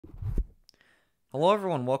Hello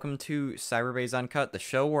everyone, welcome to Cyberbeyz Uncut, the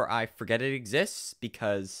show where I forget it exists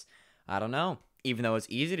because, I don't know, even though it's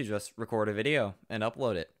easy to just record a video and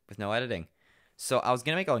upload it with no editing. So I was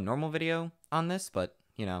going to make a normal video on this, but,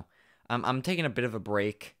 I'm taking a bit of a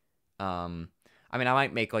break. I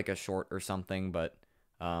might make like a short or something, but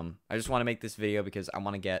I just want to make this video because I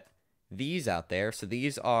want to get these out there. So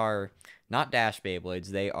these are not Dash Beyblades,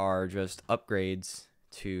 they are just upgrades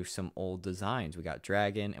to some old designs. We got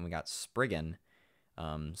Dragon and we got Spriggan.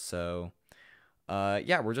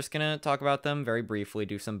 Yeah, we're just gonna talk about them very briefly,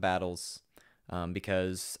 do some battles,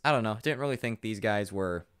 because, I don't know, didn't really think these guys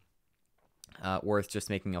were worth just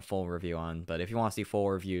making a full review on, but if you want to see full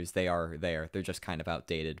reviews, they are there. They're just kind of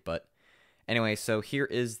outdated, but anyway, so here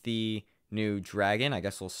is the new Dragon. I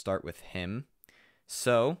guess we'll start with him.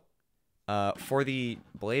 So, for the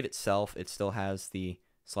blade itself, it still has the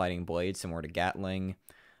sliding blade, similar to Gatling.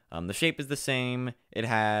 The shape is the same. It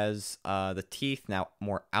has the teeth now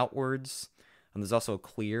more outwards. There's also a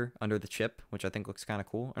clear under the chip, which I think looks kind of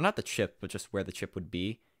cool. Or not the chip, but just where the chip would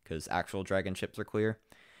be, because actual Dragon chips are clear.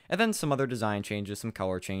 And then some other design changes, some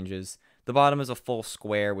color changes. The bottom is a full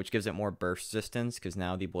square, which gives it more burst resistance, because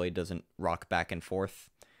now the blade doesn't rock back and forth.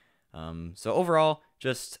 So overall,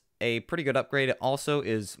 just a pretty good upgrade. It also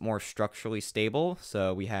is more structurally stable.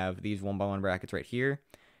 So we have these 1x1 brackets right here.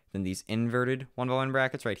 Then these inverted 1x1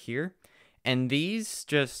 brackets right here. And these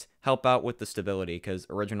just help out with the stability, because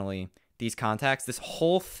originally these contacts, this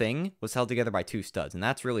whole thing was held together by two studs, and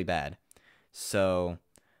that's really bad. So,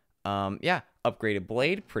 yeah, upgraded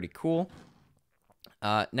blade, pretty cool.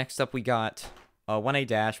 Next up we got 1A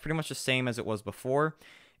Dash, pretty much the same as it was before.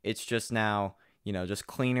 It's just now, just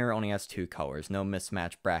cleaner, only has two colors, no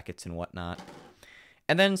mismatched brackets and whatnot.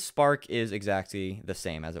 And then Spark is exactly the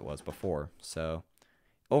same as it was before, so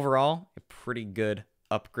overall, a pretty good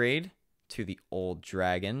upgrade to the old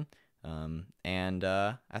Dragon, and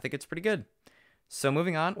I think it's pretty good. So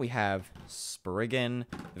moving on, we have Spriggan,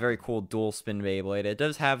 a very cool dual spin Beyblade. It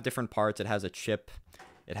does have different parts. It has a chip,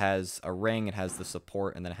 it has a ring, it has the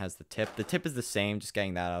support, and then it has the tip. The tip is the same, just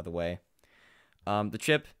getting that out of the way. The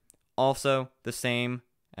chip, also the same,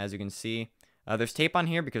 as you can see. There's tape on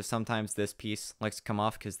here because sometimes this piece likes to come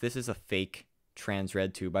off because this is a fake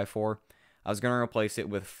Transred 2x4. I was going to replace it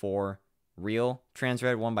with 4 real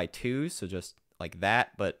Transred 1x2s, so just like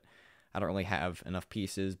that, but I don't really have enough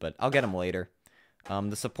pieces, but I'll get them later.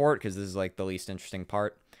 The support, because this is like the least interesting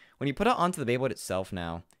part. When you put it onto the Beyblade itself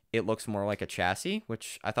now, it looks more like a chassis,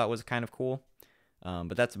 which I thought was kind of cool,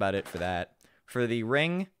 but that's about it for that. For the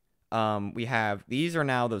ring, we have, these are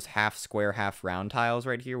now those half square, half round tiles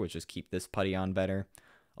right here, which just keep this putty on better.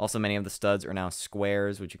 Also, many of the studs are now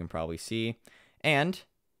squares, which you can probably see, and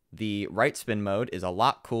the right spin mode is a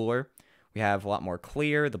lot cooler. We have a lot more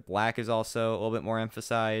clear. The black is also a little bit more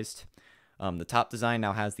emphasized. The top design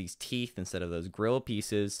now has these teeth instead of those grill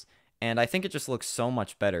pieces, and I think it just looks so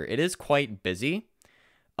much better. It is quite busy,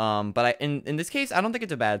 but in this case, I don't think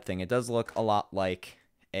it's a bad thing. It does look a lot like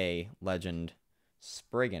a Legend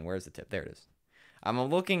Spriggan. Where's the tip? There it is. I'm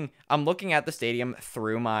looking at the stadium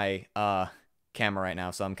through my camera right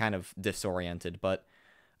now, so I'm kind of disoriented, but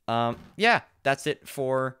yeah, that's it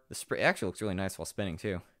for the Spriggan. It actually looks really nice while spinning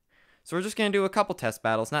too. So we're just going to do a couple test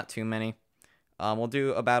battles, not too many. We'll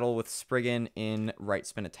do a battle with Spriggan in right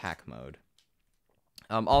spin attack mode.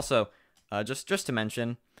 Also, just to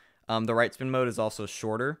mention, the right spin mode is also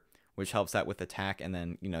shorter, which helps out with attack, and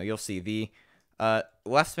then, you'll see the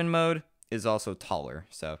left spin mode is also taller.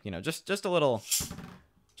 So, just a little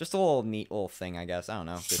neat little thing, I guess. I don't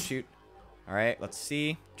know. Go shoot. All right, let's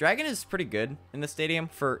see. Dragon is pretty good in the stadium.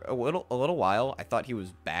 For a little while, I thought he was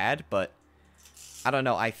bad, but I don't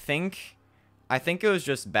know. I think it was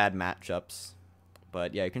just bad matchups.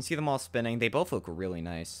 But yeah, you can see them all spinning. They both look really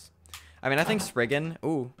nice. I think Spriggan,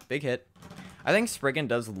 ooh, big hit. I think Spriggan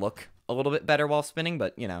does look a little bit better while spinning,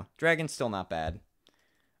 but Dragon's still not bad.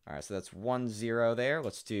 All right, so that's 1-0 there.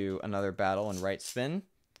 Let's do another battle in right spin,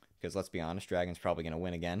 because let's be honest, Dragon's probably gonna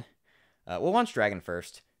win again. We'll launch Dragon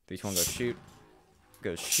first. 3, 2, 1, go shoot.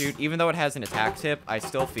 Go shoot. Even though it has an attack tip, I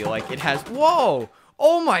still feel like it has... Whoa!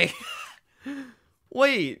 Oh my...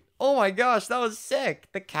 Wait. Oh my gosh, that was sick.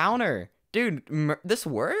 The counter. Dude, this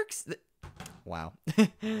works? Wow.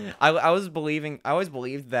 I always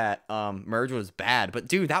believed that merge was bad, but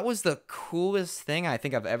dude, that was the coolest thing I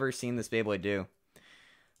think I've ever seen this Beyblade do.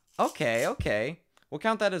 Okay. We'll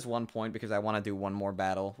count that as 1 point because I want to do one more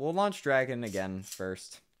battle. We'll launch Dragon again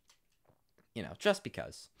first. Just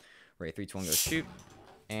because. Ready, 3, 2, 1, go shoot.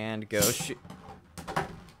 And go shoot.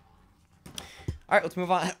 Alright, let's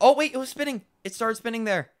move on. Oh, wait, it was spinning. It started spinning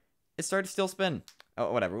there. It started to still spin.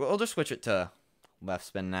 Oh, whatever. We'll just switch it to left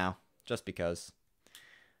spin now. Just because.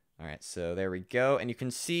 Alright, so there we go. And you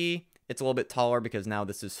can see it's a little bit taller because now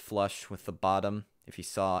this is flush with the bottom. If you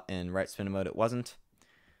saw in right spin mode, it wasn't.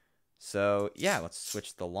 So yeah, let's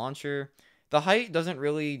switch the launcher. The height doesn't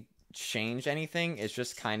really change anything. It's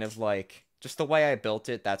just kind of like, just the way I built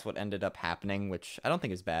it, that's what ended up happening, which I don't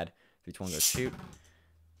think is bad. 3, 2, 1, go shoot.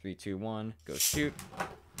 3, 2, 1, go shoot.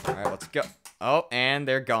 Alright, let's go. Oh, and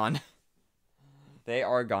they're gone. They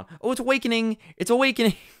are gone. Oh, it's awakening! It's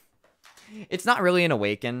awakening! It's not really an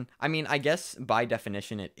awaken. I mean, I guess by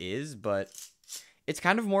definition it is, but it's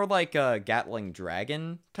kind of more like a Gatling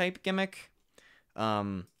Dragon type gimmick.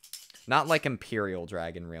 Not like Imperial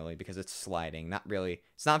Dragon, really, because it's sliding. Not really.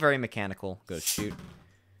 It's not very mechanical. Go shoot.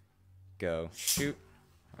 Go shoot.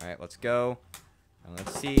 Alright, let's go. And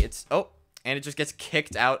let's see. It's... Oh! And it just gets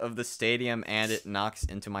kicked out of the stadium, and it knocks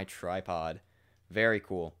into my tripod. Very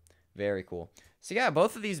cool. Very cool. So yeah,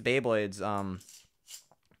 both of these Beyblades,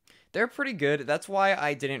 they're pretty good. That's why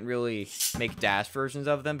I didn't really make dash versions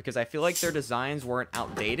of them, because I feel like their designs weren't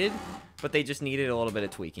outdated, but they just needed a little bit of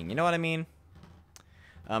tweaking. You know what I mean?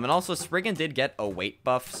 And also, Spriggan did get a weight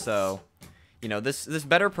buff, so, you know, this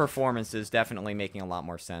better performance is definitely making a lot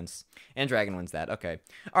more sense. And Dragon wins that. Okay.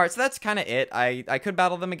 Alright, so that's kind of it. I could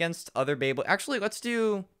battle them against other Beyblade. Actually, let's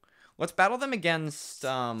battle them against,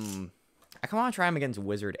 I kind of want to try them against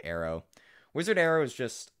Wizard Arrow. Wizard Arrow is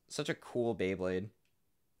just such a cool Beyblade.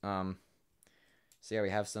 So yeah, we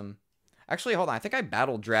have some... Actually, hold on. I think I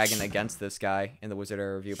battled Dragon against this guy in the Wizard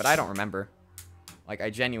Arrow review, but I don't remember. Like, I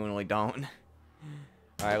genuinely don't.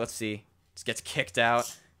 Alright, let's see. Just gets kicked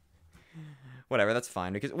out. Whatever, that's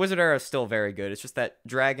fine, because Wizard Arrow is still very good. It's just that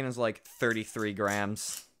Dragon is like 33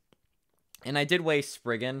 grams. And I did weigh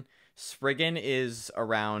Spriggan. Spriggan is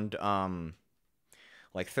around,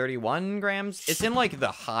 like 31 grams. It's in like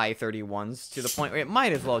the high 31s to the point where it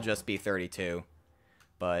might as well just be 32.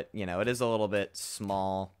 But, you know, it is a little bit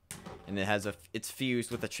small, and it's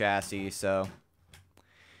fused with the chassis, so,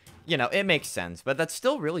 you know, it makes sense. But that's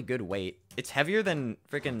still really good weight. It's heavier than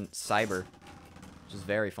freaking Cyber, which is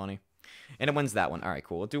very funny. And it wins that one. Alright,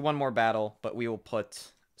 cool. We'll do one more battle, but we will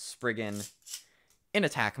put Spriggan in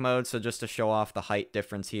attack mode, so just to show off the height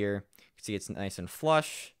difference here. You can see it's nice and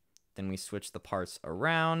flush. Then we switch the parts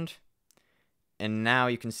around. And now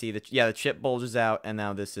you can see that, yeah, the chip bulges out, and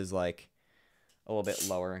now this is like a little bit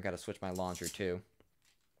lower. I gotta switch my launcher too.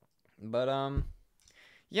 But,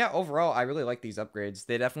 yeah, overall, I really like these upgrades.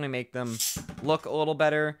 They definitely make them look a little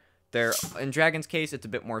better. In Dragon's case, it's a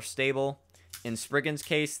bit more stable. In Spriggan's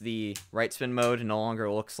case, the right spin mode no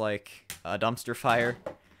longer looks like a dumpster fire.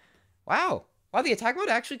 Wow. Wow, the attack mode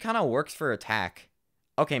actually kind of works for attack.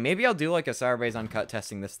 Okay, maybe I'll do like a Cyberbeyz Uncut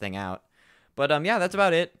testing this thing out. But, yeah, that's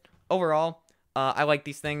about it. Overall, I like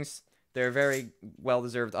these things. They're very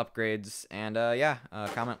well-deserved upgrades. And, yeah,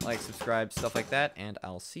 comment, like, subscribe, stuff like that. And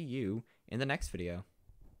I'll see you in the next video.